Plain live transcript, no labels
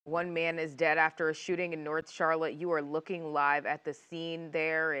One man is dead after a shooting in North Charlotte. You are looking live at the scene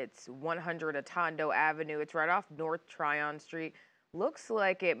there. It's 100 Atondo Avenue. It's right off North Tryon Street. Looks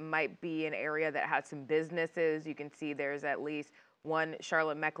like it might be an area that has some businesses. You can see there's at least one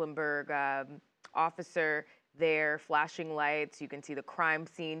Charlotte-Mecklenburg officer there, flashing lights. You can see the crime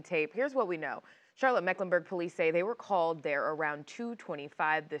scene tape. Here's what we know. Charlotte-Mecklenburg Police say they were called there around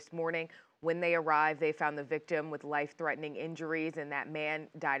 2:25 this morning. When they arrived, they found the victim with life-threatening injuries, and that man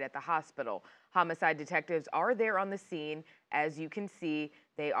died at the hospital. Homicide detectives are there on the scene. As you can see,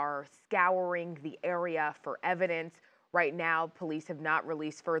 they are scouring the area for evidence. Right now, police have not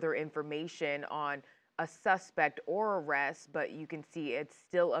released further information on a suspect or arrest, but you can see it's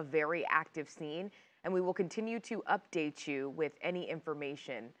still a very active scene, and we will continue to update you with any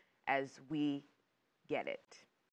information as we get it.